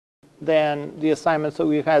than the assignments that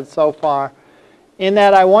we've had so far, in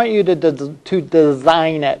that I want you to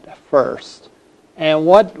design it first. And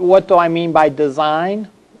what do I mean by design?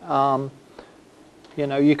 You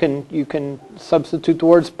know, you can substitute the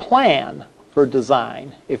words plan for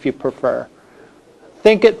design if you prefer.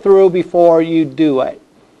 Think it through before you do it.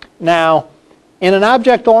 Now, in an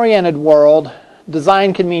object-oriented world,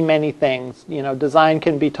 design can mean many things. You know, design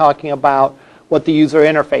can be talking about what the user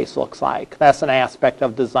interface looks like. That's an aspect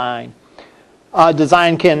of design.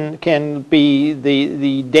 Design can be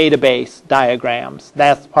the database diagrams.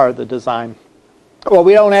 That's part of the design. Well,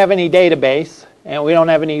 we don't have any database, and we don't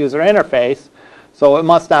have any user interface, so it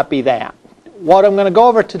must not be that. What I'm going to go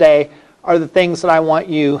over today are the things that I want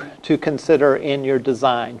you to consider in your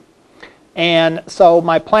design. And so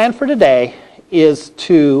my plan for today is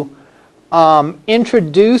to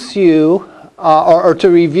introduce you or to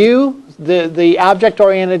review the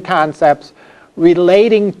object-oriented concepts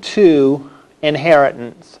relating to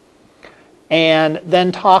inheritance, and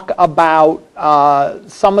then talk about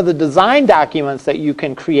some of the design documents that you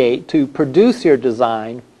can create to produce your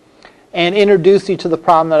design, and introduce you to the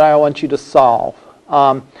problem that I want you to solve.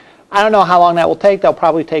 I don't know how long that will take. That'll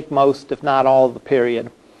probably take most, if not all, of the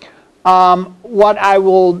period. What I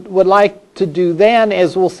would like to do then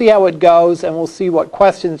is we'll see how it goes, and we'll see what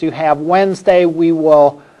questions you have. Wednesday we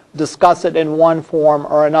will discuss it in one form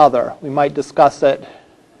or another. We might discuss it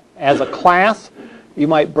as a class. You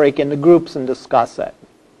might break into groups and discuss it.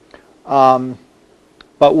 But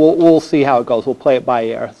we'll see how it goes. We'll play it by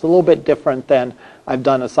ear. It's a little bit different than I've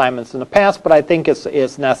done assignments in the past, but I think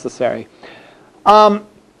it's necessary.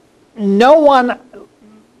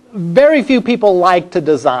 Very few people like to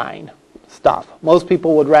design stuff. Most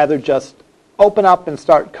people would rather just open up and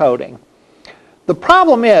start coding. The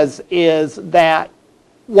problem is that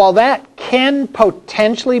while that can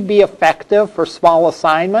potentially be effective for small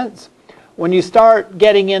assignments, when you start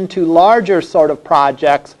getting into larger sort of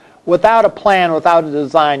projects, without a plan, without a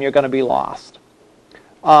design, you're going to be lost.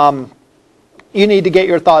 You need to get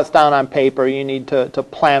your thoughts down on paper. You need to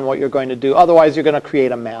plan what you're going to do. Otherwise, you're going to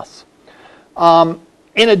create a mess.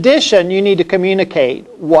 In addition, you need to communicate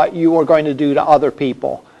what you are going to do to other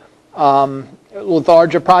people. With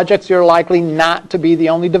larger projects, you're likely not to be the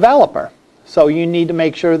only developer. So you need to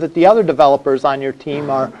make sure that the other developers on your team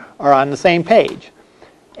are on the same page.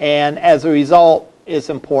 And as a result, it's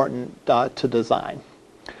important to design.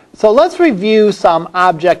 So let's review some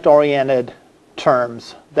object-oriented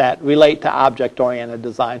terms that relate to object-oriented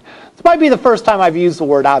design. This might be the first time I've used the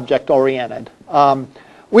word object-oriented.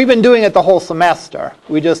 We've been doing it the whole semester.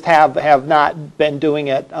 We just have not been doing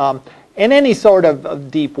it in any sort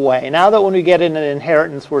of deep way. Now that when we get into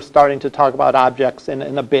inheritance, we're starting to talk about objects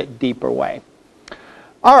in a bit deeper way.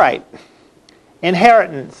 All right.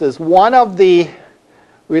 Inheritance is one of the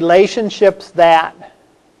relationships that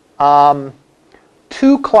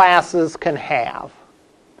two classes can have.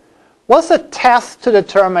 What's a test to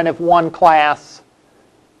determine if one class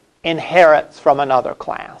inherits from another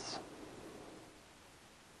class?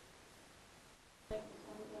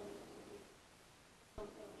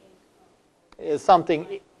 Is something,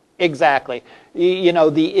 exactly. You know,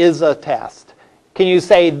 the is a test. Can you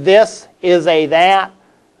say this is a that?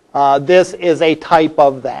 This is a type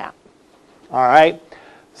of that. All right?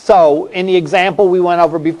 So in the example we went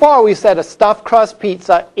over before, we said a stuffed crust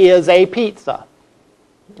pizza is a pizza.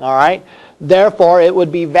 All right? Therefore, it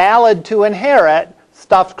would be valid to inherit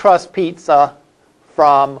stuffed crust pizza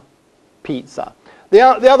from pizza. The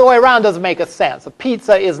other way around doesn't make a sense. A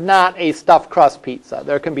pizza is not a stuffed crust pizza.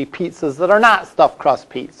 There can be pizzas that are not stuffed crust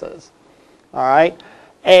pizzas. All right?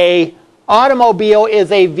 A automobile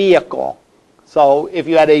is a vehicle. So if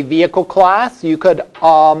you had a vehicle class, you could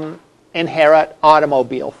inherit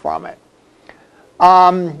automobile from it.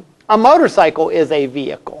 A motorcycle is a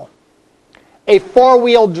vehicle. A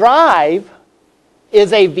four-wheel drive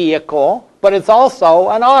is a vehicle, but it's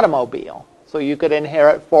also an automobile. So you could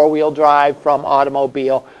inherit four-wheel drive from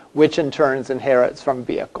automobile, which in turn inherits from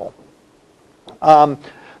vehicle. So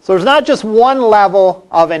there's not just one level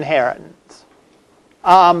of inheritance.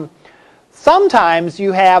 Sometimes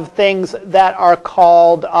you have things that are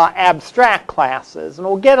called abstract classes, and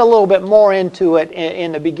we'll get a little bit more into it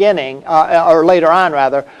in the beginning, or later on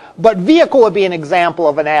rather, but vehicle would be an example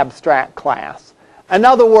of an abstract class. In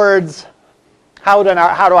other words, how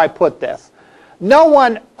do I put this? No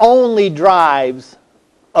one only drives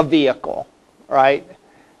a vehicle, right?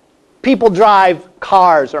 People drive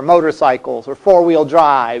cars or motorcycles or four-wheel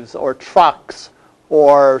drives or trucks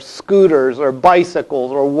or scooters or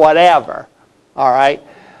bicycles or whatever, all right?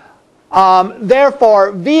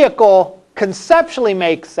 Therefore, vehicle conceptually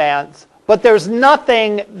makes sense, But there's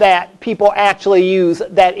nothing that people actually use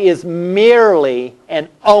that is merely and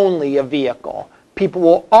only a vehicle. People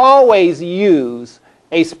will always use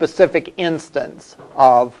a specific instance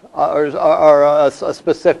of, or a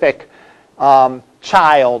specific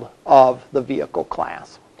child of the vehicle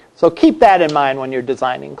class. So keep that in mind when you're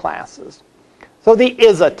designing classes. So the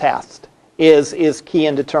ISA test is key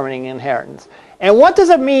in determining inheritance. And what does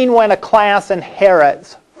it mean when a class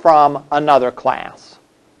inherits from another class?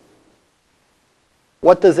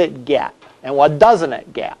 What does it get? And what doesn't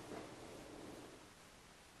it get?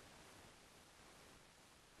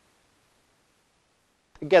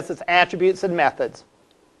 It gets its attributes and methods,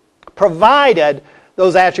 provided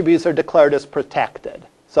those attributes are declared as protected.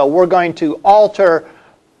 So we're going to alter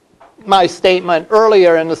my statement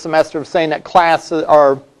earlier in the semester of saying that classes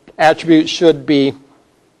or attributes should be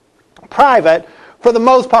private. For the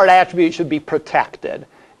most part, attributes should be protected.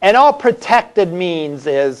 And all protected means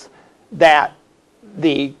is that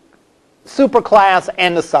the superclass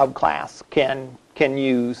and the subclass can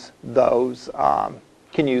use those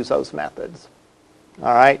methods.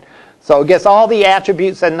 All right. So it gets all the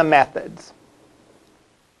attributes and the methods.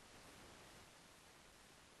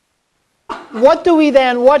 What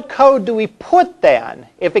code do we put then?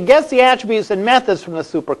 If it gets the attributes and methods from the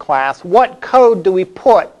superclass, what code do we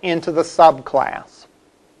put into the subclass?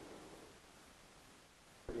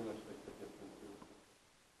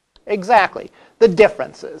 Exactly, the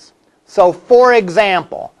differences. So for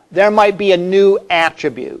example, there might be a new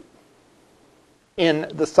attribute in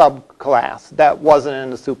the subclass that wasn't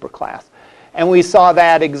in the superclass. And we saw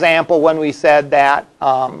that example when we said that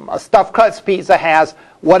a stuffed crust pizza has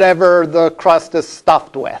whatever the crust is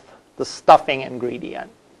stuffed with, the stuffing ingredient.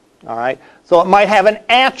 All right? So it might have an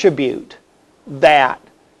attribute that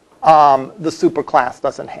the superclass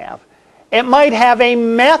doesn't have. It might have a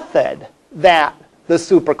method that the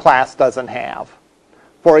superclass doesn't have.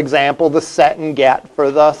 For example, the set and get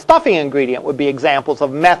for the stuffing ingredient would be examples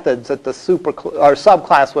of methods that the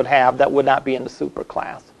subclass would have that would not be in the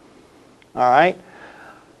superclass. All right.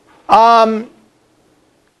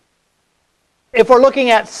 If we're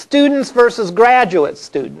looking at students versus graduate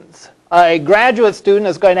students, a graduate student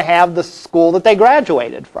is going to have the school that they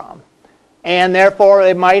graduated from. And therefore,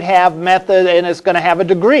 it might have method, and it's going to have a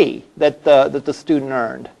degree that the student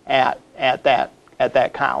earned at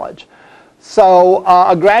that college. So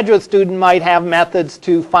a graduate student might have methods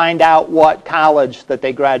to find out what college that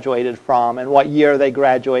they graduated from and what year they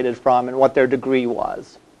graduated from and what their degree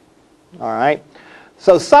was. All right.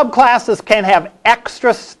 So subclasses can have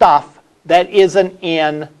extra stuff that isn't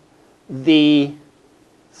in the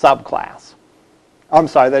subclass. I'm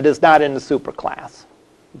sorry, that is not in the superclass.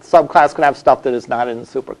 The subclass can have stuff that is not in the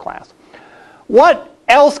superclass. What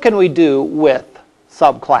else can we do with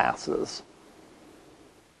subclasses?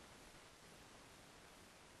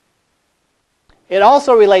 It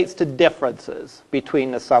also relates to differences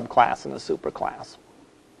between the subclass and the superclass.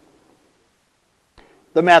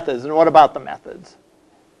 The methods, and what about the methods?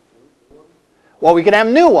 Well, we can have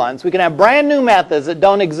new ones. We can have brand new methods that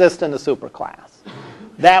don't exist in the superclass.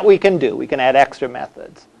 That we can do. We can add extra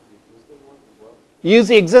methods. Use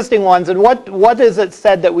the existing ones, and what is it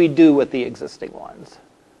said that we do with the existing ones?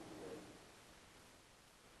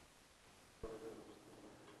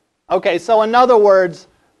 Okay, so in other words,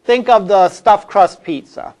 think of the stuffed crust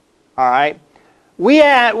pizza. All right, we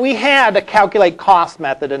had a calculate cost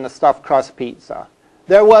method in the stuffed crust pizza.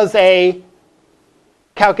 There was a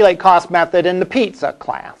calculate cost method in the pizza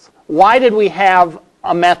class. Why did we have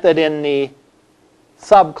a method in the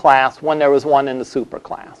subclass when there was one in the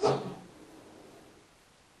superclass?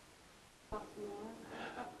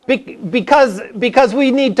 Because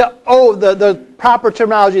we need to, the proper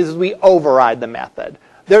terminology is we override the method.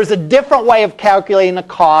 There's a different way of calculating the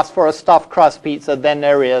cost for a stuffed crust pizza than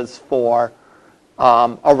there is for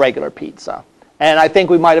a regular pizza. And I think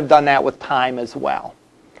we might have done that with time as well.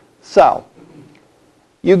 So,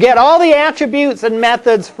 you get all the attributes and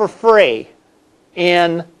methods for free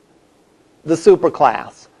in the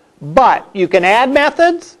superclass. But you can add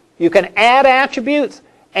methods, you can add attributes,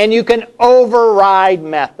 and you can override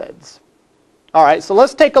methods. All right, so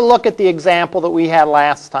let's take a look at the example that we had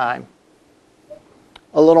last time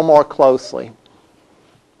a little more closely.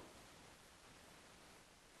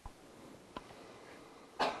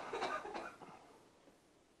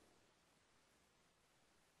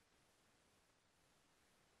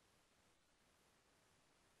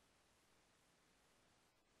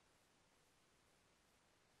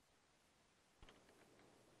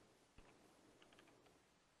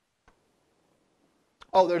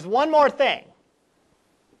 Oh, there's one more thing.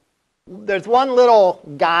 There's one little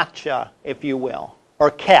gotcha, if you will, or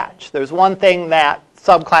catch. There's one thing that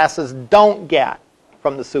subclasses don't get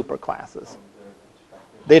from the superclasses.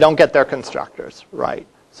 They don't get their constructors, right?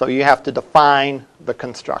 So you have to define the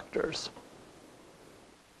constructors.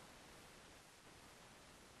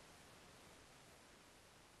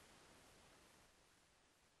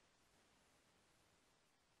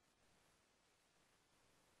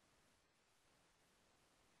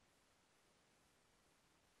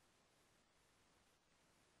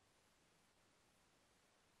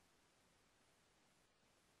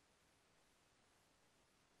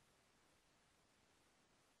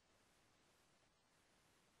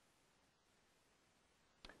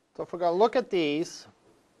 So if we're going to look at these,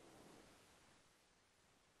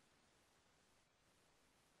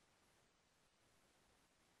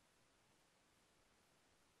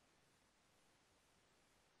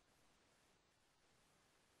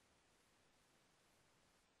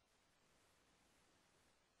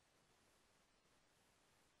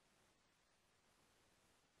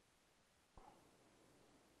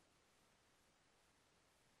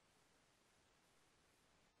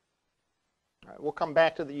 we'll come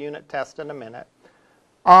back to the unit test in a minute.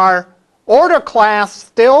 Our order class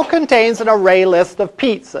still contains an array list of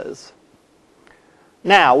pizzas.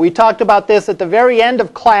 Now, we talked about this at the very end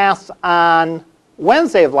of class on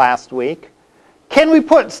Wednesday of last week. Can we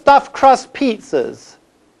put stuffed crust pizzas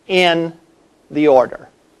in the order?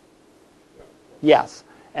 Yes.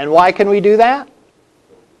 And why can we do that?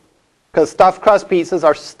 Because stuffed crust pizzas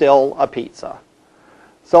are still a pizza.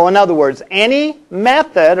 So in other words, any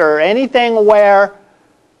method or anything where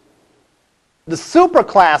the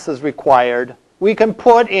superclass is required, we can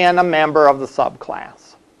put in a member of the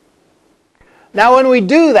subclass. Now when we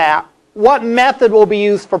do that, what method will be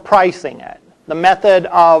used for pricing it? The method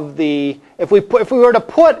of the, if we were to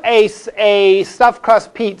put a stuffed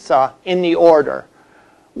crust pizza in the order,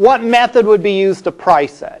 what method would be used to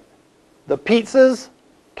price it? The pizzas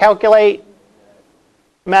calculate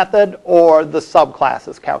method or the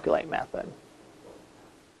subclasses calculate method?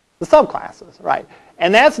 The subclasses, right.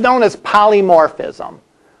 And that's known as polymorphism.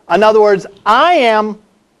 In other words, I am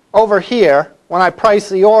over here, when I price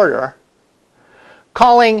the order,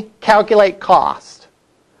 calling calculate cost.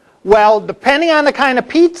 Well, depending on the kind of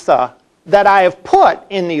pizza that I have put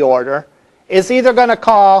in the order, it's either going to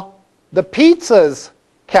call the pizzas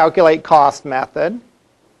calculate cost method,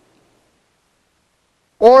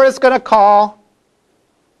 or it's going to call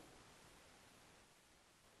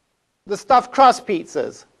the stuffed crust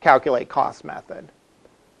pizzas calculate cost method.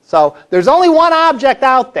 So there's only one object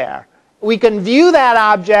out there. We can view that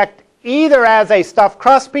object either as a stuffed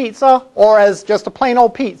crust pizza or as just a plain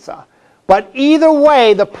old pizza. But either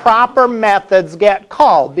way, the proper methods get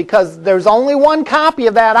called because there's only one copy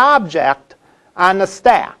of that object on the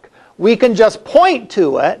stack. We can just point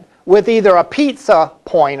to it with either a pizza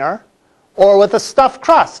pointer or with a stuffed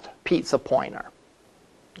crust pizza pointer.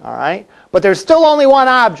 All right? But there's still only one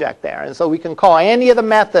object there, and so we can call any of the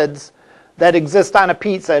methods that exist on a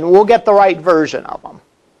pizza, and we'll get the right version of them.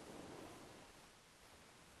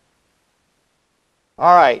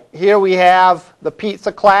 All right, here we have the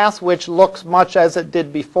pizza class, which looks much as it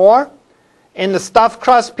did before. In the stuffed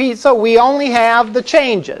crust pizza, we only have the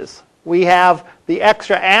changes. We have the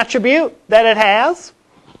extra attribute that it has,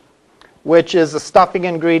 which is a stuffing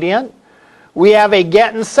ingredient. We have a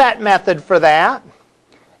get and set method for that.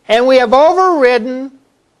 And we have overridden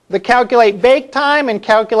the calculate bake time and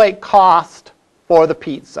calculate cost for the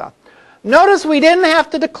pizza. Notice we didn't have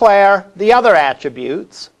to declare the other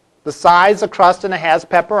attributes, the size, the crust, and it has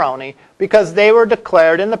pepperoni, because they were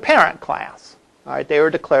declared in the parent class. All right, they were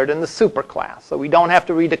declared in the super class, so we don't have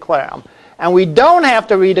to redeclare them. And we don't have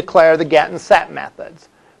to redeclare the get and set methods,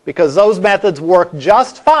 because those methods work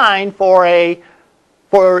just fine for a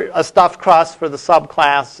stuffed crust for the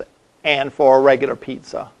subclass and for a regular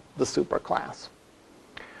pizza, the superclass.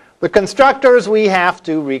 The constructors we have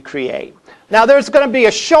to recreate. Now there's going to be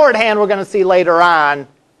a shorthand we're going to see later on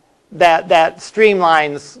that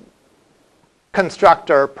streamlines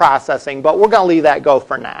constructor processing, but we're going to leave that go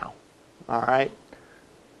for now. All right.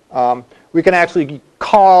 We can actually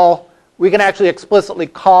explicitly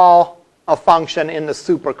call a function in the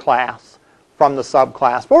superclass from the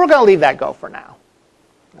subclass, but we're going to leave that go for now.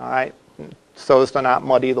 All right, so as to not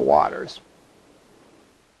muddy the waters.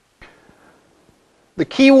 The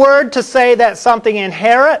key word to say that something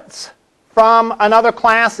inherits from another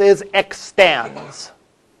class is extends.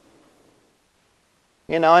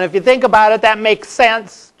 You know, and if you think about it, that makes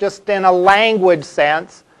sense just in a language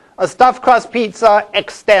sense. A stuffed crust pizza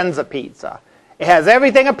extends a pizza. It has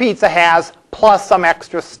everything a pizza has plus some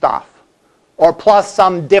extra stuff, or plus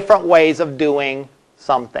some different ways of doing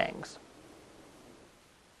some things.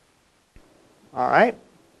 All right?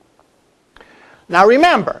 Now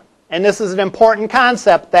remember, and this is an important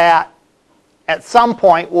concept that at some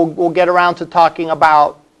point we'll get around to talking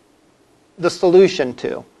about the solution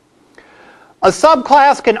to. A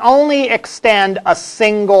subclass can only extend a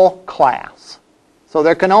single class. So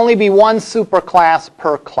there can only be one superclass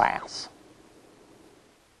per class.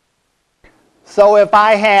 So if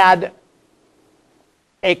I had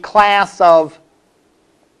a class of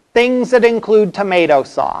things that include tomato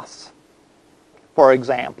sauce, for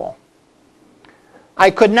example, I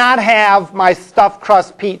could not have my stuffed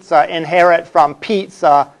crust pizza inherit from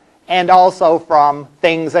pizza and also from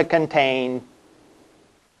things that contain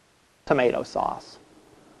tomato sauce,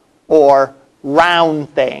 or round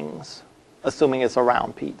things, assuming it's a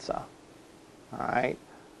round pizza, all right,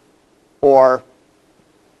 or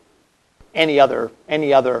any other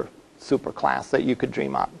superclass that you could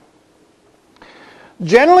dream up.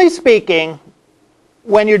 Generally speaking,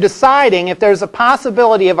 when you're deciding if there's a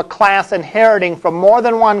possibility of a class inheriting from more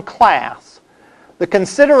than one class, the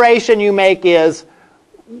consideration you make is,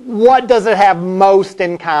 what does it have most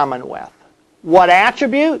in common with? What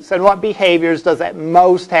attributes and what behaviors does it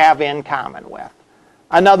most have in common with?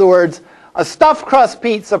 In other words, a stuffed crust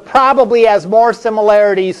pizza probably has more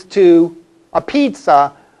similarities to a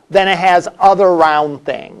pizza than it has other round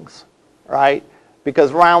things, right?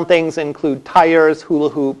 Because round things include tires, hula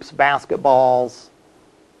hoops, basketballs,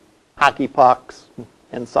 hockey pucks,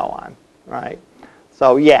 and so on, right?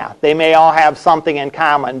 So yeah, they may all have something in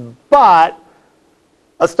common, but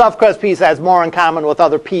a stuffed crust pizza has more in common with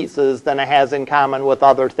other pizzas than it has in common with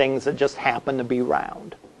other things that just happen to be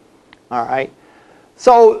round. All right?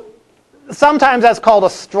 So sometimes that's called a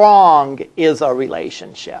strong is a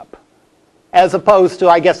relationship, as opposed to,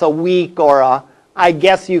 I guess, a weak or a, I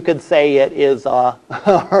guess you could say it is a,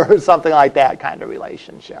 or something like that kind of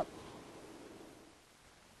relationship.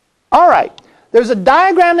 All right. There's a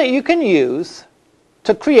diagram that you can use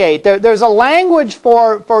to create. There's a language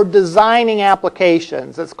for designing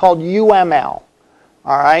applications. It's called UML.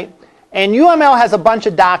 All right? And UML has a bunch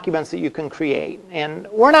of documents that you can create. And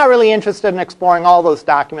we're not really interested in exploring all those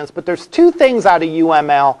documents, but there's two things out of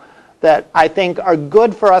UML that I think are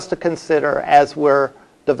good for us to consider as we're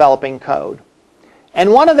developing code.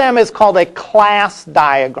 And one of them is called a class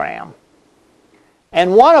diagram.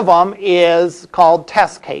 And one of them is called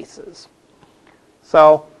test cases.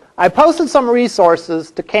 So I posted some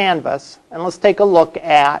resources to Canvas, and let's take a look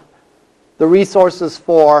at the resources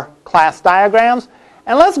for class diagrams.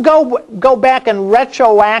 And let's go back and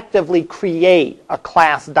retroactively create a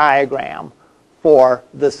class diagram for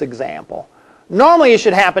this example. Normally it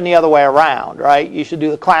should happen the other way around, right? You should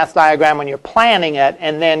do the class diagram when you're planning it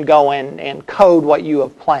and then go in and code what you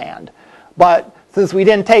have planned. But since we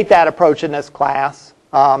didn't take that approach in this class,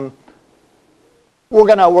 we're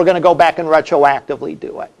gonna go back and retroactively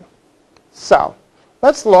do it. So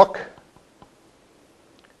let's look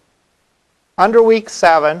under week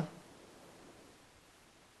 7,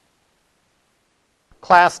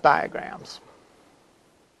 class diagrams.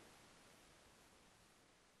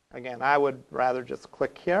 Again, I would rather just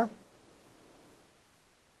click here.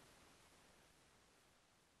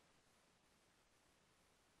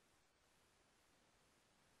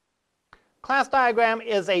 Class diagram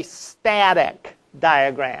is a static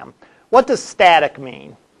diagram. What does static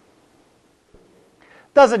mean?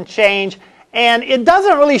 Doesn't change, and it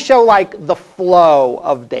doesn't really show like the flow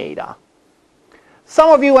of data. Some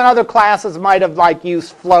of you in other classes might have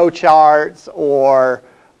used flowcharts or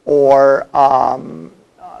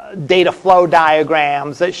data flow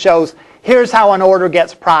diagrams that shows here's how an order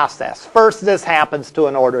gets processed. First this happens to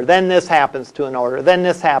an order, then this happens to an order, then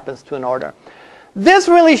this happens to an order. This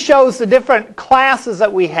really shows the different classes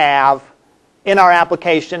that we have in our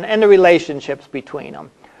application and the relationships between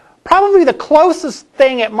them. Probably the closest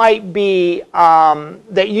thing it might be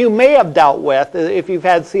that you may have dealt with, if you've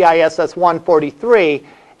had CISS226,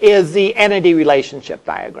 is the entity relationship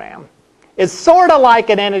diagram. It's sort of like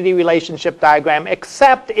an entity relationship diagram,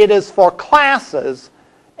 except it is for classes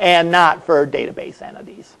and not for database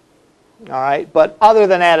entities. All right? But other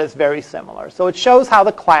than that, it's very similar. So it shows how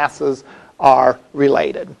the classes are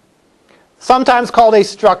related. Sometimes called a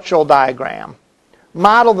structural diagram.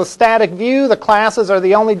 Model the static view. The classes are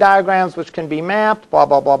the only diagrams which can be mapped, blah,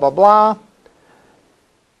 blah, blah, blah, blah.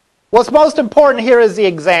 What's most important here is the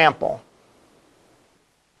example.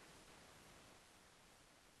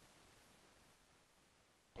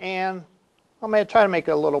 And I'm going to try to make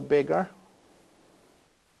it a little bigger.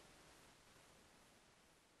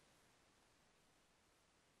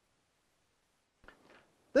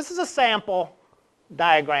 This is a sample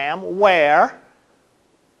diagram where,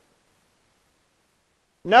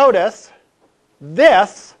 notice,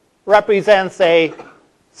 this represents a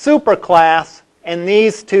superclass, and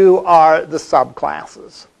these two are the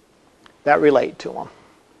subclasses that relate to them.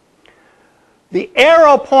 The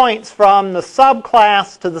arrow points from the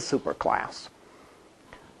subclass to the superclass.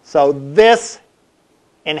 So this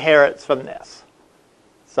inherits from this.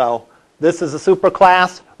 So this is a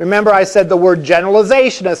superclass. Remember I said the word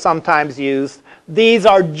generalization is sometimes used. These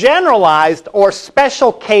are generalized or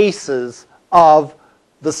special cases of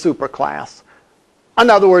the superclass. In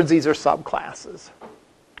other words, these are subclasses.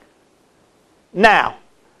 Now,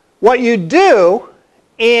 what you do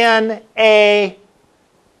in an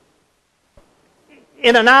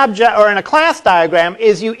object or in a class diagram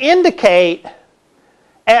is you indicate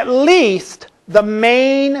at least the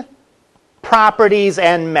main properties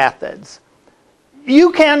and methods.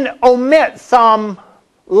 You can omit some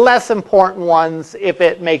less important ones if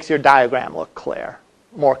it makes your diagram look clear,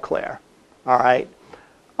 more clear. All right.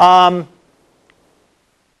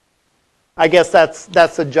 I guess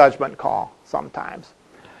that's a judgment call sometimes.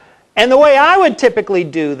 And the way I would typically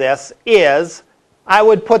do this is I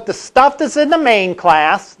would put the stuff that's in the main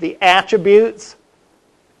class, the attributes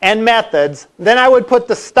and methods, then I would put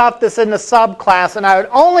the stuff that's in the subclass, and I would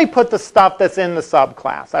only put the stuff that's in the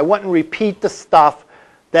subclass. I wouldn't repeat the stuff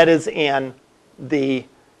that is in the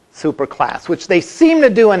superclass, which they seem to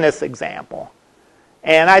do in this example.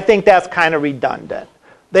 And I think that's kind of redundant.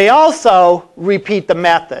 They also repeat the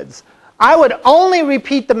methods. I would only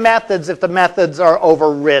repeat the methods if the methods are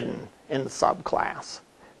overridden in the subclass.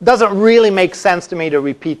 It doesn't really make sense to me to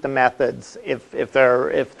repeat the methods if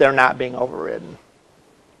they're not being overridden.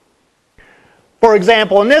 For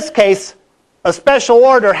example, in this case, a special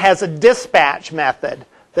order has a dispatch method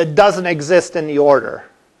that doesn't exist in the order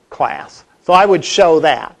class. So I would show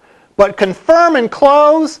that. But confirm and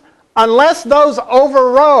close, unless those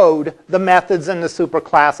overrode the methods in the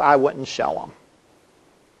superclass, I wouldn't show them.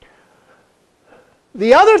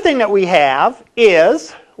 The other thing that we have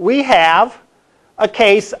is we have a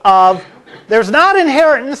case of there's not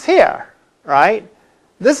inheritance here, right?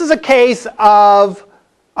 This is a case of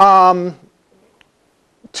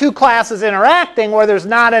two classes interacting where there's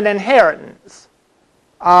not an inheritance.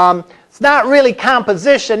 It's not really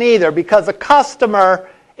composition either, because a customer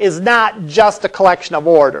is not just a collection of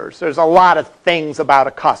orders. There's a lot of things about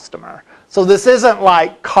a customer. So this isn't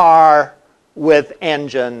like car with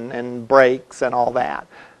engine and brakes and all that.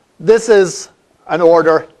 This is an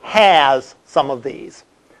order has some of these.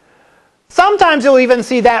 Sometimes you'll even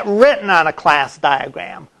see that written on a class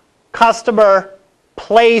diagram. Customer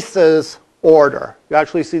places order. You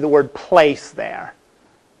actually see the word place there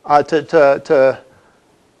to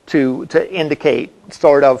indicate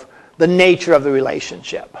sort of the nature of the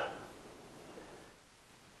relationship.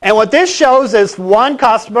 And what this shows is one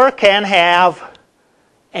customer can have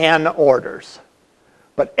n orders.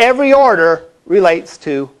 But every order relates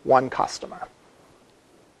to one customer.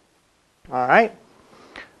 All right?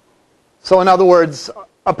 So in other words,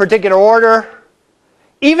 a particular order,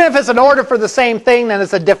 even if it's an order for the same thing, then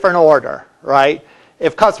it's a different order, right?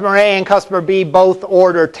 If customer A and customer B both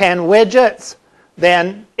order 10 widgets,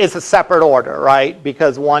 then it's a separate order, right?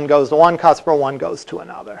 Because one goes to one customer, one goes to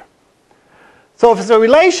another. So if it's a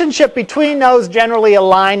relationship between those, generally a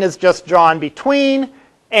line is just drawn between,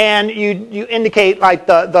 and you indicate like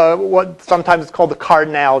what sometimes is called the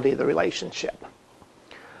cardinality of the relationship.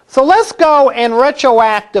 So let's go and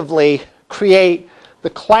retroactively create the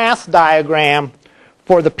class diagram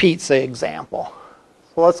for the pizza example.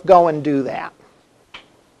 So let's go and do that.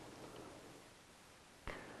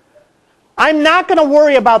 I'm not going to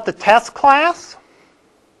worry about the test class,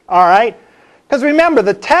 all right? Because remember,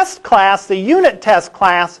 the test class, the unit test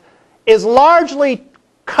class, is largely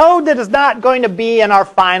code that is not going to be in our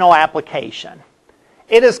final application.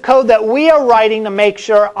 It is code that we are writing to make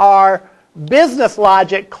sure our business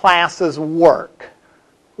logic classes work.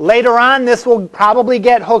 Later on, this will probably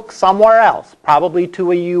get hooked somewhere else, probably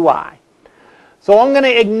to a UI. So I'm going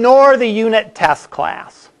to ignore the unit test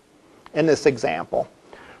class in this example.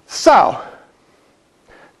 So,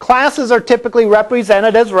 classes are typically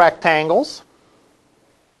represented as rectangles.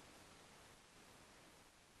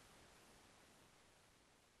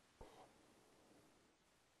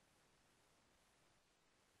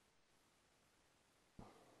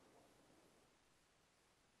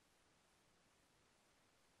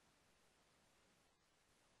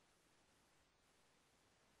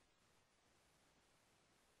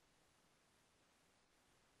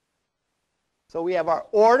 So we have our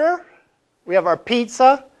order, we have our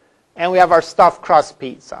pizza, and we have our stuffed crust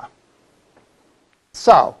pizza.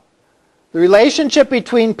 So the relationship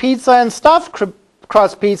between pizza and stuffed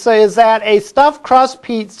crust pizza is that a stuffed crust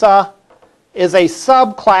pizza is a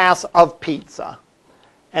subclass of pizza.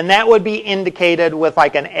 And that would be indicated with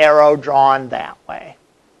like an arrow drawn that way.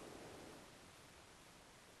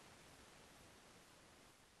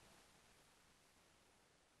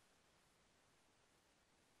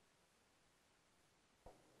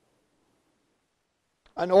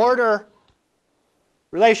 An order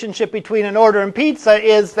relationship between an order and pizza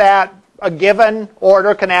is that a given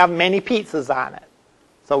order can have many pizzas on it.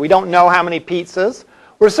 So we don't know how many pizzas.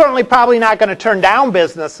 We're certainly probably not going to turn down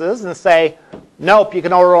businesses and say, nope, you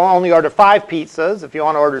can only order 5 pizzas. If you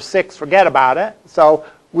want to order 6, forget about it. So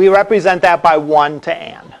we represent that by 1 to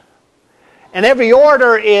n. And every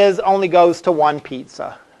order only goes to 1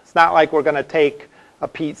 pizza. It's not like we're going to take a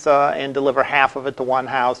pizza and deliver half of it to one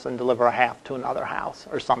house and deliver a half to another house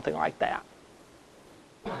or something like that.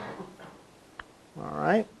 All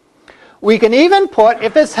right. We can even put,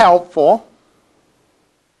 if it's helpful,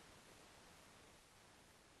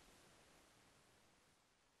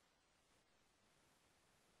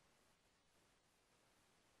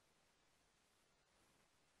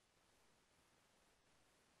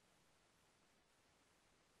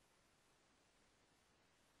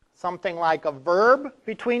 something like a verb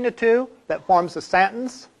between the two that forms a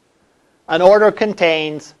sentence. An order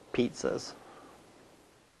contains pizzas.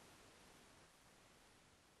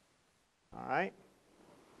 All right.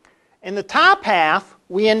 In the top half,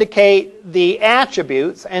 we indicate the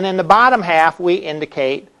attributes, and in the bottom half, we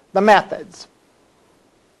indicate the methods.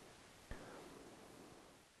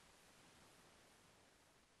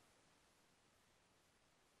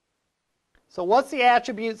 So what's the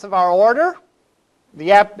attributes of our order?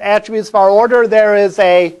 The attributes of our order, there is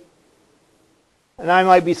and I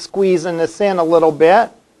might be squeezing this in a little bit.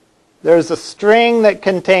 There's a string that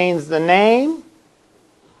contains the name.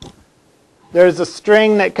 There's a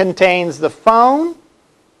string that contains the phone.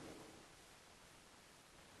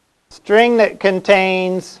 String that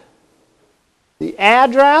contains the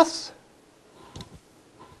address.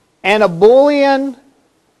 And a Boolean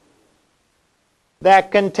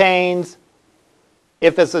that contains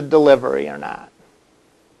if it's a delivery or not.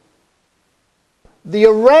 The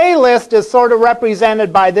array list is sort of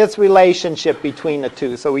represented by this relationship between the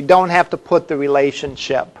two, so we don't have to put the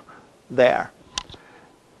relationship there.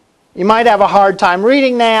 You might have a hard time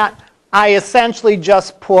reading that. I essentially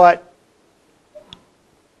just put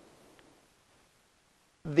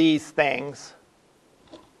these things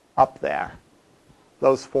up there,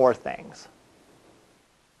 those 4 things.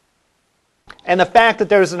 And the fact that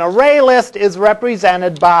there's an array list is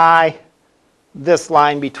represented by this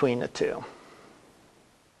line between the two.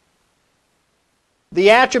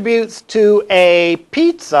 The attributes to a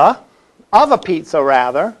pizza, of a pizza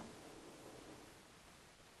rather,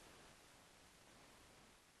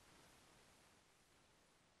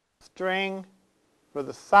 string for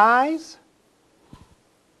the size,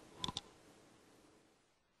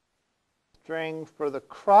 string for the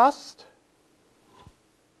crust,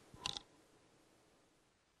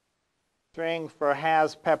 string for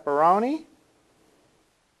has pepperoni.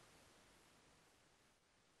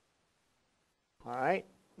 All right.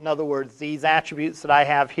 In other words, these attributes that I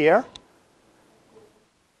have here.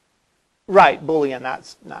 Right, Boolean,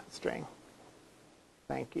 not string.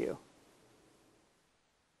 Thank you.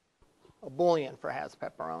 A Boolean for has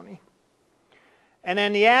pepperoni. And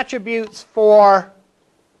then the attributes for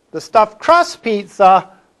the stuffed crust pizza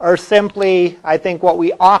are simply, I think, what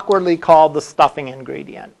we awkwardly call the stuffing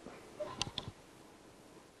ingredient.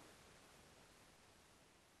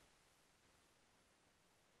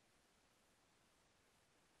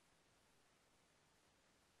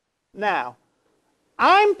 Now,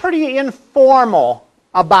 I'm pretty informal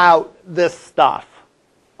about this stuff,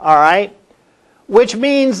 all right? Which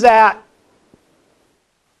means that,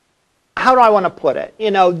 how do I want to put it? You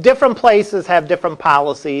know, different places have different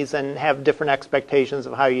policies and have different expectations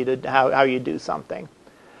of how you do something.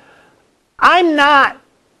 It's not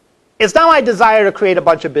my desire to create a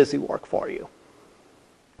bunch of busy work for you,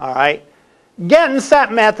 all right? Get and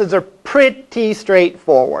set methods are pretty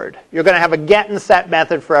straightforward. You're going to have a get and set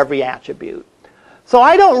method for every attribute. So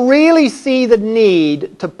I don't really see the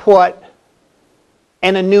need to put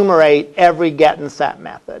and enumerate every get and set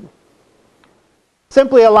method.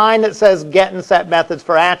 Simply a line that says get and set methods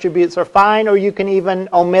for attributes are fine, or you can even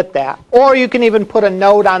omit that. Or you can even put a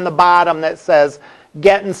note on the bottom that says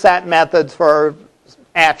get and set methods for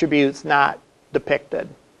attributes not depicted.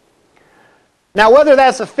 Now, whether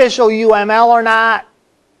that's official UML or not,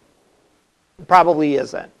 probably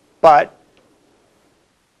isn't. But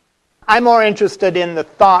I'm more interested in the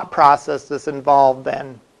thought process that's involved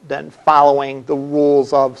than following the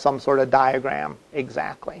rules of some sort of diagram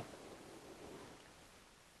exactly.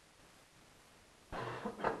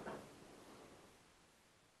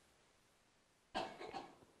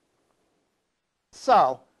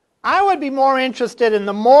 So I would be more interested in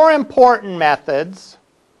the more important methods.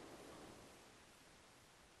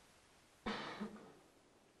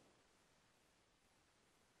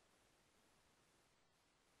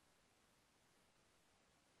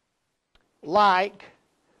 Like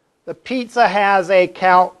the pizza has a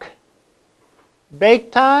calc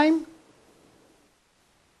bake time,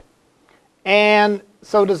 and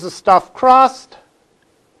so does the stuffed crust,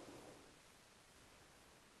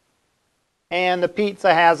 and the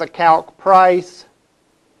pizza has a calc price,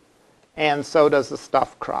 and so does the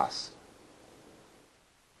stuffed crust.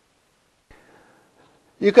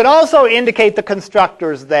 You could also indicate the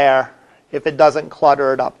constructors there if it doesn't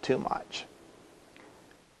clutter it up too much.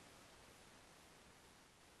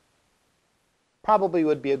 Probably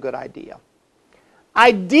would be a good idea.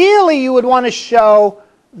 Ideally, you would want to show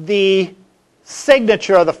the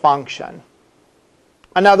signature of the function.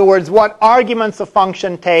 In other words, what arguments the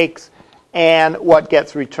function takes and what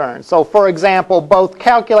gets returned. So for example, both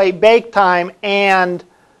calculate bake time and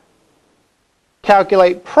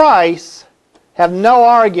calculate price have no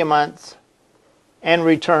arguments and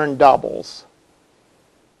return doubles.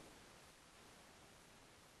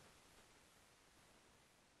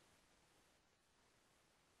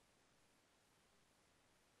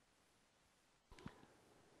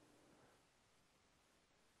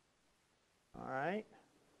 All right.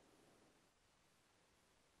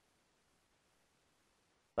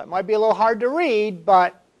 That might be a little hard to read,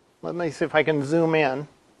 but let me see if I can zoom in.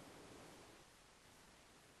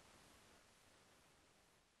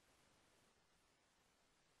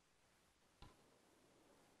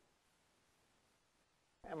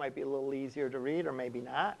 That might be a little easier to read, or maybe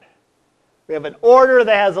not. We have an order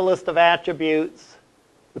that has a list of attributes.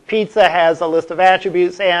 The pizza has a list of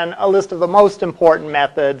attributes and a list of the most important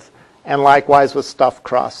methods, and likewise with stuffed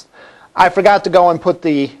crust. I forgot to go and put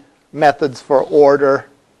the methods for order.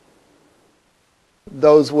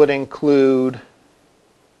 Those would include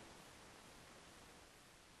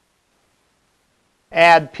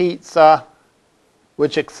add pizza,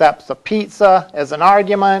 which accepts a pizza as an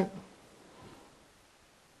argument,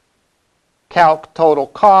 calc total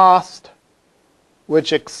cost,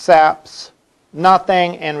 which accepts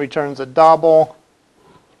nothing and returns a double.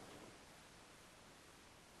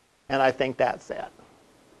 And I think that's it.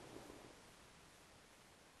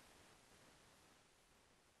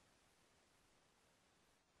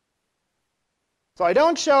 So I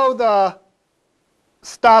don't show the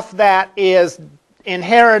stuff that is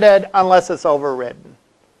inherited unless it's overridden.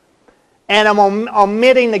 And I'm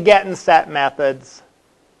omitting the get and set methods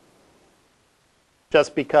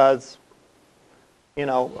just because,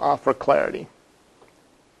 for clarity.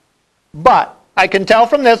 But I can tell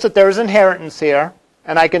from this that there's inheritance here.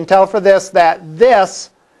 And I can tell for this that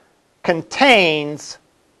this contains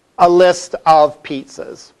a list of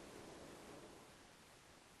pizzas.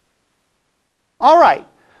 All right,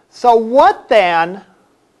 so what then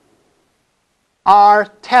are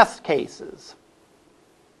test cases?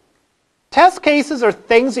 Test cases are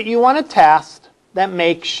things that you want to test that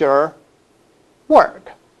make sure work.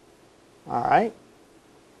 All right?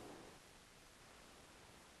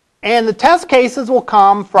 And the test cases will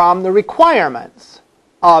come from the requirements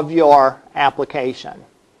of your application.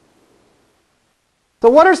 So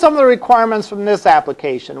what are some of the requirements from this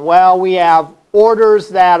application? Well, we have orders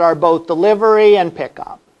that are both delivery and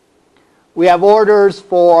pickup. We have orders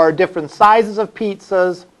for different sizes of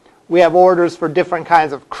pizzas. We have orders for different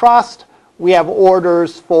kinds of crust. We have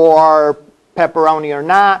orders for pepperoni or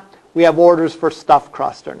not. We have orders for stuffed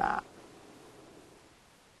crust or not.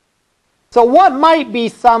 So what might be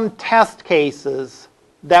some test cases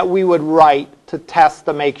that we would write to test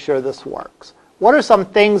to make sure this works? What are some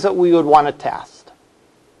things that we would want to test?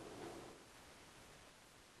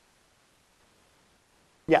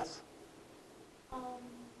 Yes? You could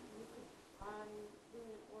do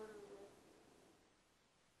an order with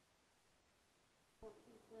 4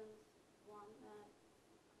 pizzas, one that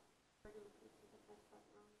regular pizza that has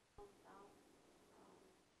pepperoni, one without,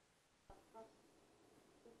 stuffed crust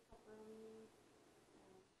with pepperoni,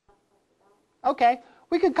 and stuffed crust without. Okay,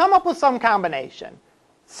 we could come up with some combination.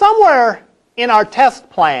 Somewhere in our test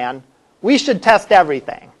plan, we should test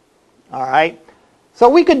everything. All right? So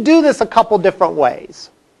we could do this a couple different ways.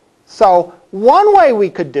 So one way we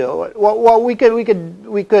could do it,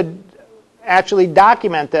 we could actually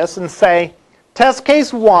document this and say, test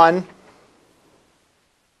case 1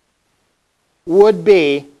 would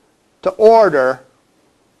be to order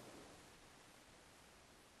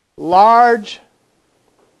large,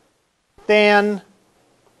 thin,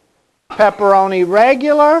 pepperoni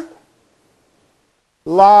regular,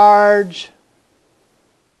 large,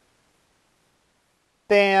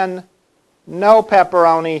 thin, no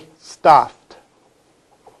pepperoni, stuffed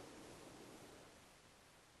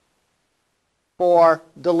for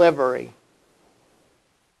delivery.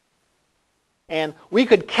 And we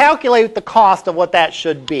could calculate the cost of what that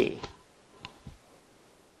should be.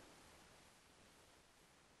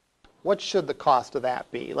 What should the cost of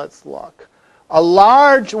that be? Let's look. A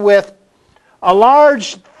large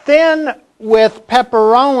thin with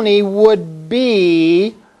pepperoni would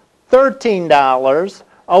be $13.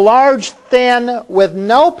 A large thin with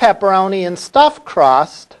no pepperoni and stuffed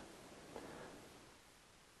crust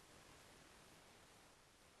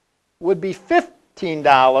would be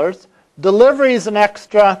 $15. Delivery is an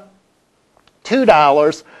extra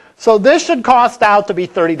 $2. So this should cost out to be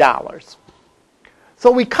 $30. So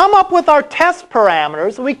we come up with our test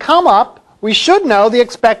parameters. We should know the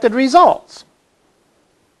expected results.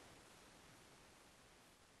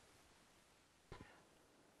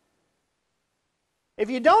 If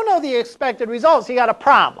you don't know the expected results, you got a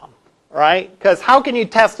problem, right? Because how can you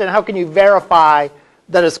test it and how can you verify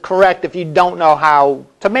that it's correct if you don't know how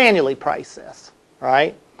to manually price this,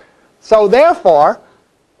 right? So therefore,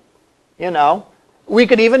 we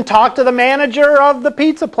could even talk to the manager of the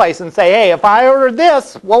pizza place and say, hey, if I ordered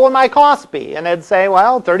this, what would my cost be? And they'd say,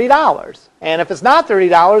 well, $30. And if it's not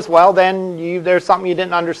 $30, well, then there's something you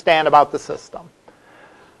didn't understand about the system.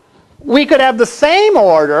 We could have the same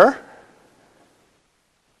order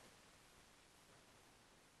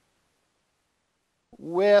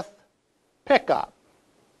with pickup.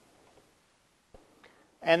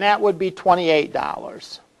 And that would be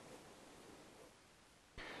 $28.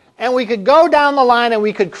 And we could go down the line and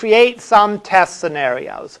we could create some test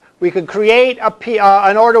scenarios. We could create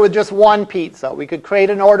an order with just one pizza. We could create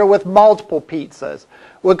an order with multiple pizzas.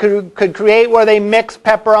 We could create where they mix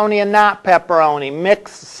pepperoni and not pepperoni,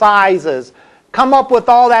 mix sizes, come up with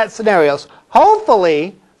all that scenarios.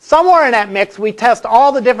 Hopefully, somewhere in that mix, we test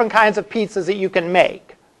all the different kinds of pizzas that you can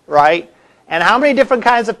make, right? And how many different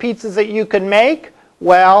kinds of pizzas that you can make?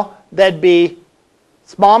 Well, that'd be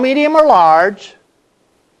small, medium, or large,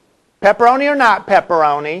 pepperoni or not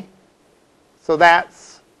pepperoni, so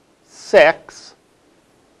that's 6.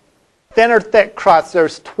 Thin or thick crust,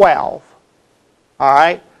 there's 12. All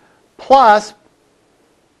right? Plus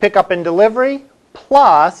pickup and delivery,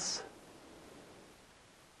 plus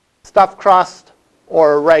stuffed crust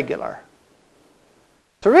or regular.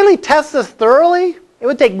 To really test this thoroughly, it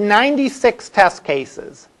would take 96 test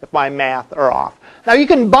cases if my math are off. Now you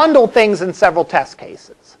can bundle things in several test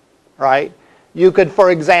cases, right? You could,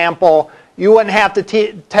 for example, you wouldn't have to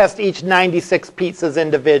test each 96 pizzas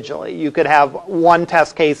individually. You could have one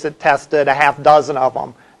test case that tested a half dozen of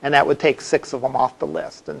them, and that would take 6 of them off the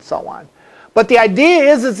list, and so on. But the idea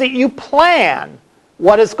is that you plan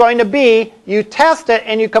what it's going to be, you test it,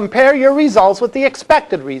 and you compare your results with the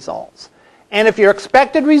expected results. And if your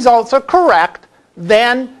expected results are correct,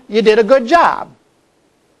 then you did a good job.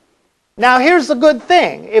 Now here's the good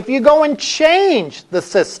thing. If you go and change the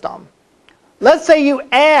system, let's say you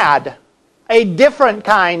add a different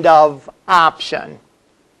kind of option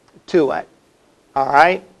to it, all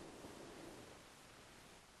right?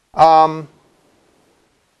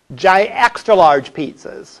 Extra large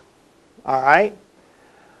pizzas, all right?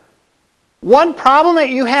 One problem that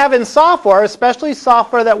you have in software, especially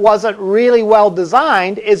software that wasn't really well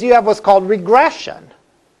designed, is you have what's called regression.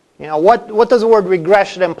 You know, what does the word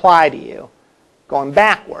regression imply to you? Going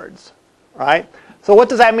backwards, right? So what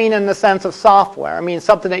does that mean in the sense of software? I mean,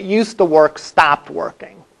 something that used to work stopped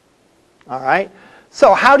working. All right?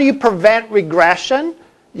 So how do you prevent regression?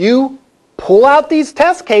 You pull out these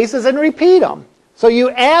test cases and repeat them. So you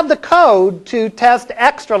add the code to test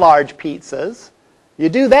extra large pizzas. You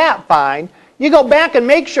do that fine. You go back and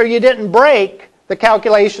make sure you didn't break the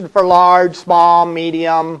calculation for large, small,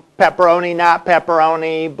 medium, pepperoni, not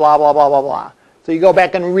pepperoni, blah, blah, blah, blah, blah. So you go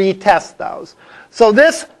back and retest those. So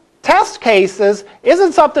this test cases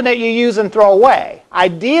isn't something that you use and throw away.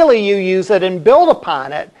 Ideally, you use it and build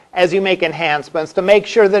upon it as you make enhancements to make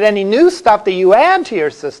sure that any new stuff that you add to your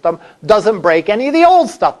system doesn't break any of the old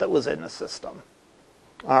stuff that was in the system.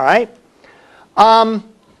 All right?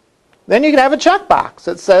 Then you can have a checkbox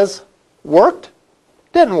that says, worked,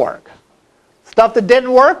 didn't work. Stuff that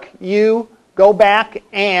didn't work, you go back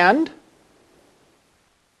and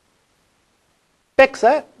fix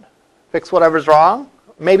it. Fix whatever's wrong.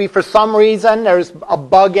 Maybe for some reason there's a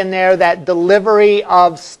bug in there that delivery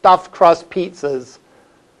of stuffed crust pizzas,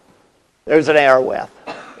 there's an error with.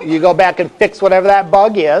 You go back and fix whatever that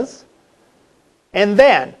bug is. And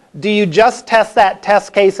then, do you just test that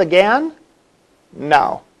test case again?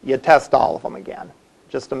 No. You test all of them again,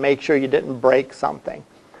 just to make sure you didn't break something.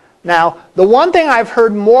 Now, the one thing I've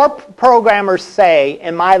heard more programmers say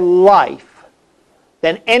in my life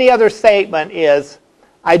than any other statement is,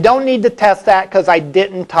 I don't need to test that because I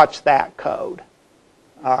didn't touch that code.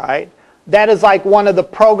 All right? That is like one of the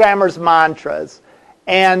programmer's mantras.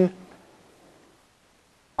 And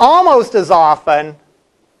almost as often,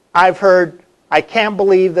 I've heard, I can't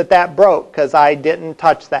believe that that broke because I didn't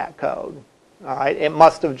touch that code. All right? It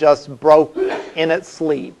must have just broke in its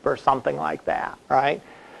sleep or something like that. Right?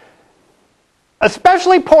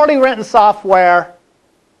 Especially poorly written software,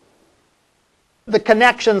 the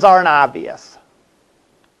connections aren't obvious.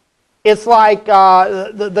 It's like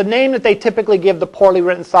the name that they typically give the poorly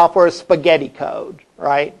written software is spaghetti code,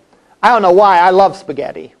 right? I don't know why. I love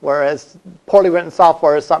spaghetti, whereas poorly written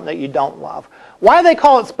software is something that you don't love. Why do they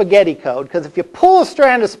call it spaghetti code? Because if you pull a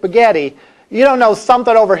strand of spaghetti, you don't know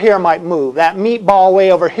something over here might move. That meatball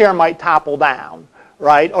way over here might topple down,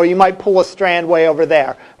 right? Or you might pull a strand way over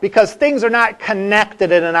there. Because things are not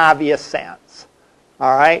connected in an obvious sense,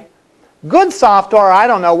 all right? Good software, I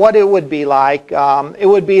don't know what it would be like. It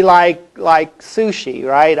would be like sushi,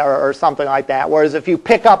 right, or something like that. Whereas if you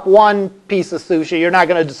pick up one piece of sushi, you're not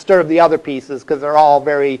going to disturb the other pieces because they're all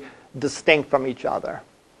very distinct from each other.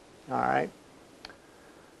 All right.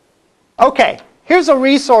 Okay, here's a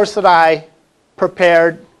resource that I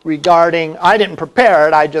prepared regarding, I didn't prepare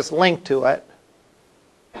it, I just linked to it,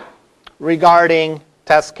 regarding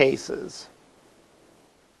test cases.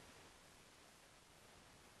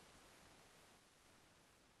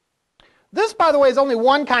 This, by the way, is only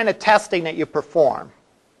one kind of testing that you perform.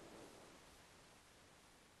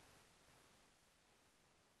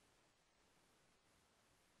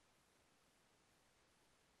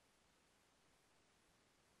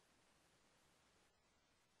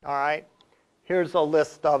 All right, here's a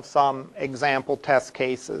list of some example test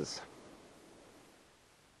cases.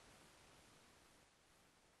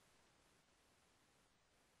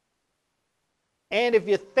 And if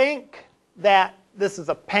you think that this is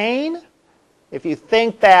a pain, if you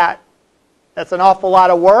think that that's an awful lot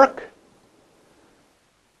of work,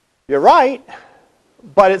 you're right,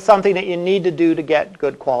 but it's something that you need to do to get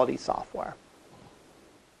good quality software.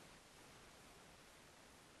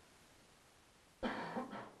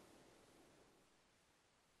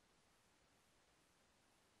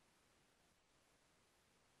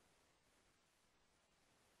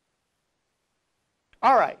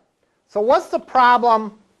 All right, so what's the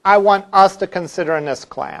problem I want us to consider in this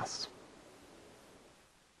class?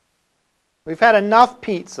 We've had enough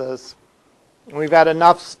pizzas, and we've had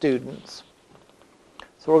enough students.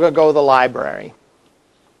 So we're going to go to the library.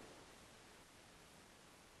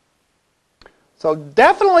 So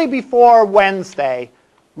definitely before Wednesday,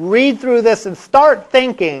 read through this and start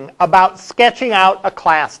thinking about sketching out a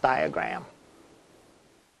class diagram.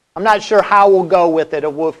 I'm not sure how we'll go with it,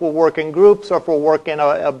 if we'll work in groups or if we'll work in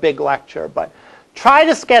a big lecture, but try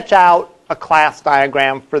to sketch out a class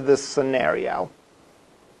diagram for this scenario.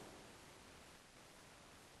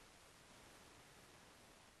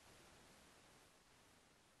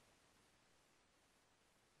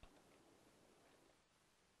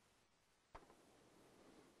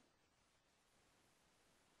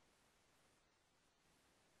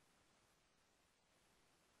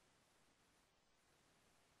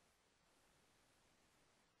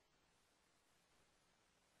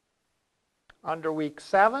 Under week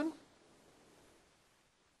 7.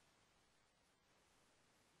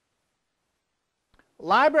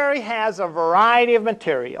 Library has a variety of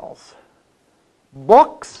materials.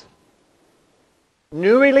 Books,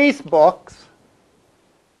 new release books,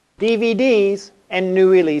 DVDs, and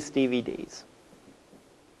new release DVDs.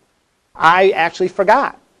 I actually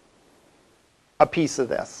forgot a piece of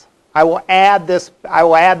this. I will add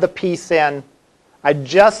the piece in. I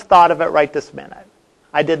just thought of it right this minute.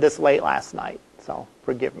 I did this late last night, so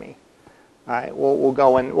forgive me. All right, we'll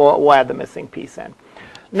go and we'll add the missing piece in.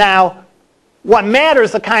 Now, what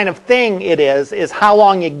matters, the kind of thing it is how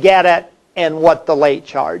long you get it and what the late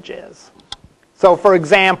charge is. So, for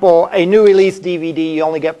example, a new release DVD you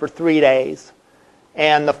only get for 3 days,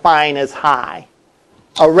 and the fine is high.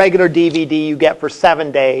 A regular DVD you get for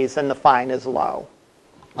 7 days, and the fine is low.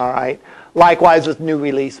 All right. Likewise with new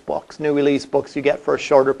release books. New release books you get for a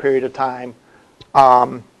shorter period of time.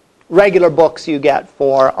 Regular books you get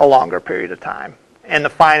for a longer period of time. And the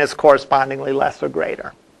fine is correspondingly less or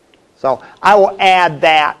greater. So I will add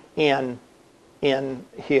that in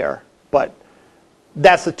here. But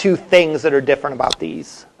that's the two things that are different about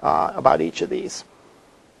these, about each of these.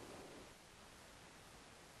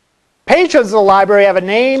 Patrons of the library have a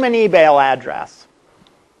name and email address.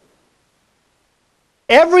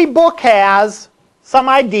 Every book has some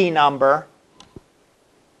ID number.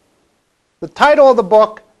 the title of the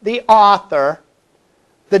book, the author,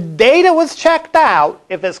 the date it was checked out,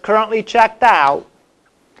 if it's currently checked out,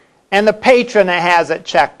 and the patron that has it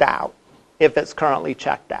checked out, if it's currently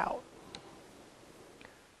checked out.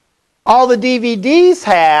 All the DVDs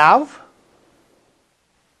have,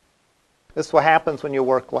 this is what happens when you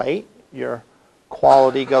work late, your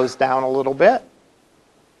quality goes down a little bit.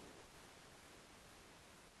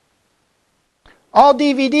 All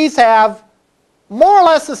DVDs have more or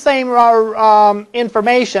less the same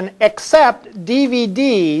information, except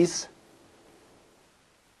DVDs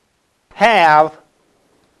have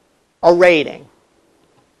a rating,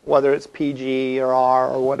 whether it's PG or R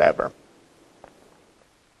or whatever.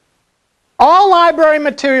 All library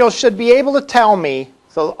materials should be able to tell me,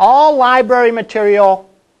 so all library material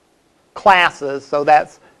classes, so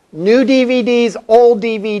that's new DVDs, old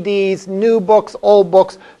DVDs, new books, old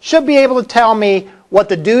books, should be able to tell me what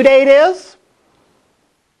the due date is,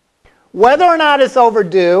 whether or not it's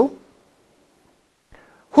overdue,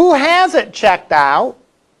 who has it checked out,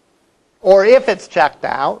 or if it's checked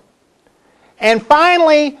out, and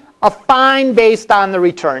finally, a fine based on the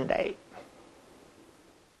return date.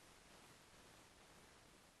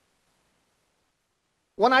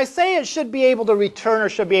 When I say it should be able to return or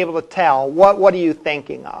should be able to tell, what are you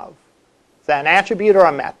thinking of? Is that an attribute or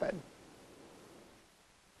a method?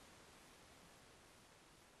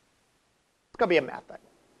 It's going to be a method.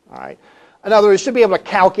 All right. In other words, it should be able to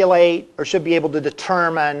calculate or should be able to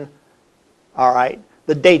determine, all right,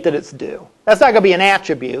 the date that it's due. That's not going to be an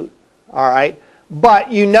attribute, all right,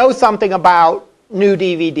 but you know something about new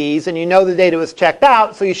DVDs and you know the date it was checked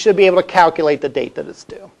out, so you should be able to calculate the date that it's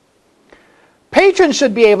due. Patrons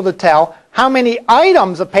should be able to tell how many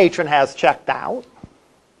items a patron has checked out,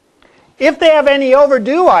 if they have any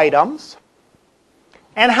overdue items,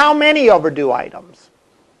 and how many overdue items.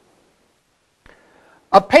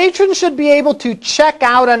 A patron should be able to check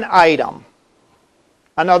out an item.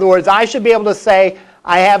 In other words, I should be able to say,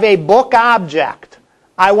 I have a book object.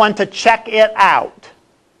 I want to check it out.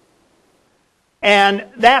 And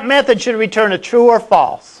that method should return a true or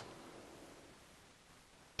false.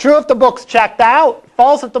 True if the book's checked out,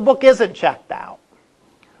 false if the book isn't checked out.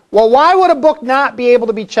 Well, why would a book not be able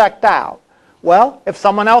to be checked out? Well, if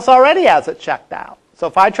someone else already has it checked out. So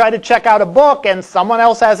if I try to check out a book and someone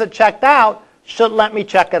else has it checked out, shouldn't let me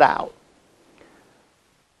check it out.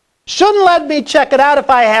 Shouldn't let me check it out if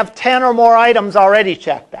I have 10 or more items already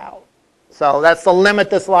checked out. So that's the limit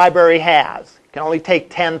this library has. You can only take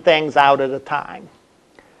 10 things out at a time.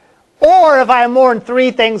 Or if I have more than 3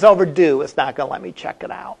 things overdue, it's not going to let me check it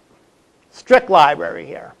out. Strict library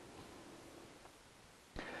here.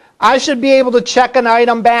 I should be able to check an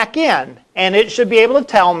item back in, and it should be able to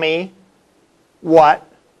tell me what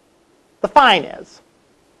the fine is.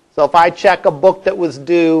 So if I check a book that was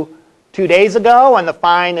due 2 days ago and the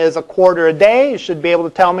fine is a quarter a day, it should be able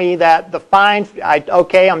to tell me that the fine,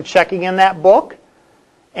 okay, I'm checking in that book,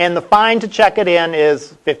 and the fine to check it in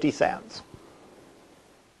is 50 cents.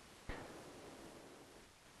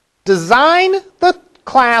 Design the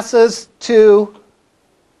classes to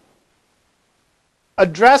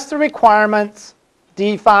address the requirements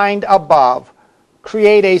defined above.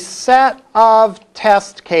 Create a set of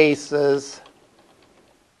test cases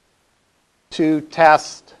to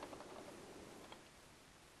test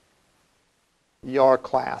your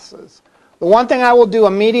classes. The one thing I will do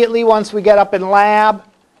immediately once we get up in lab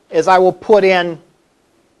is I will put in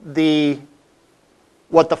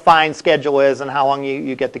what the fine schedule is and how long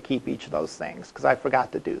you get to keep each of those things, because I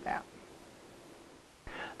forgot to do that.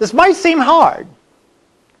 This might seem hard,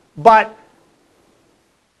 but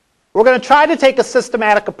we're going to try to take a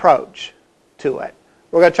systematic approach to it.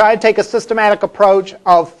 We're going to try to take a systematic approach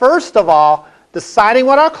of, first of all, deciding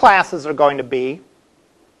what our classes are going to be,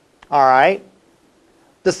 all right,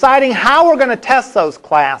 deciding how we're going to test those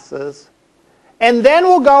classes, and then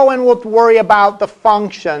we'll go and we'll worry about the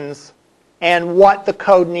functions and what the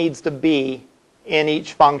code needs to be in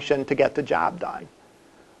each function to get the job done.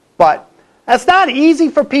 But that's not easy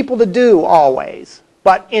for people to do always.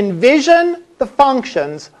 But envision the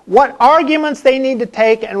functions, what arguments they need to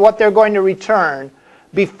take and what they're going to return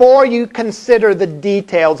before you consider the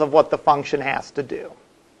details of what the function has to do.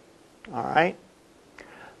 All right?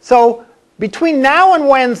 So between now and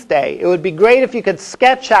Wednesday, it would be great if you could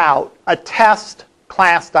sketch out a test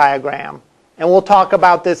class diagram. And we'll talk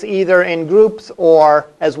about this either in groups or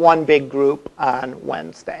as one big group on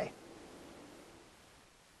Wednesday.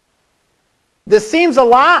 This seems a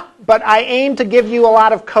lot, but I aim to give you a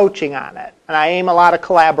lot of coaching on it. And I aim a lot of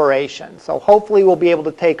collaboration. So hopefully we'll be able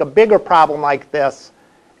to take a bigger problem like this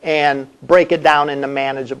and break it down into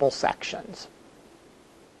manageable sections.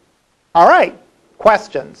 All right,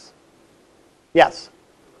 questions? Yes.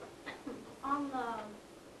 On the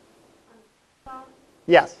stuff,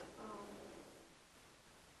 Yes. stuff,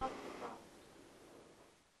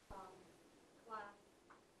 class,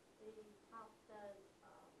 the top says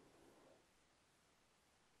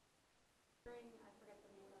string, I forget the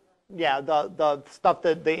name of it. Yeah, the stuff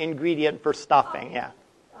that the ingredient for stuffing, yeah.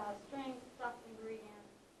 String, stuff, ingredient,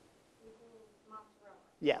 equals mozzarella.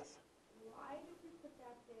 Yes. Why did we put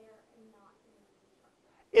that there and not in the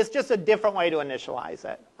constructor? It's just a different way to initialize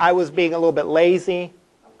it. I was being a little bit lazy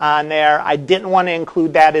on there. I didn't want to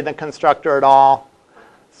include that in the constructor at all.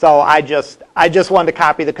 So I just wanted to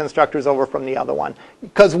copy the constructors over from the other one.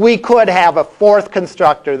 Because we could have a fourth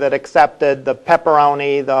constructor that accepted the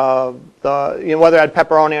pepperoni, whether it had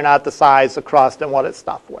pepperoni or not, the size, the crust, and what it's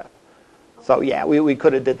stuffed with. So yeah, we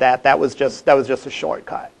could have did that. That was just a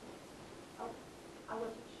shortcut. I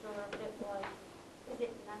wasn't sure if it was, is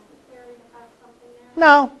it necessary to have something there?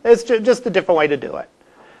 No, it's just a different way to do it.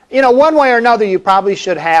 You know, one way or another, you probably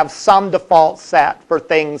should have some default set for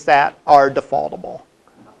things that are defaultable.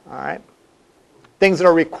 All right? Things that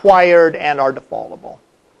are required and are defaultable.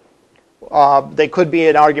 They could be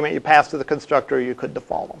an argument you pass to the constructor, or you could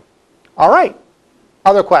default them. All right.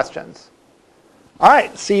 Other questions? All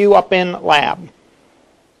right. See you up in lab.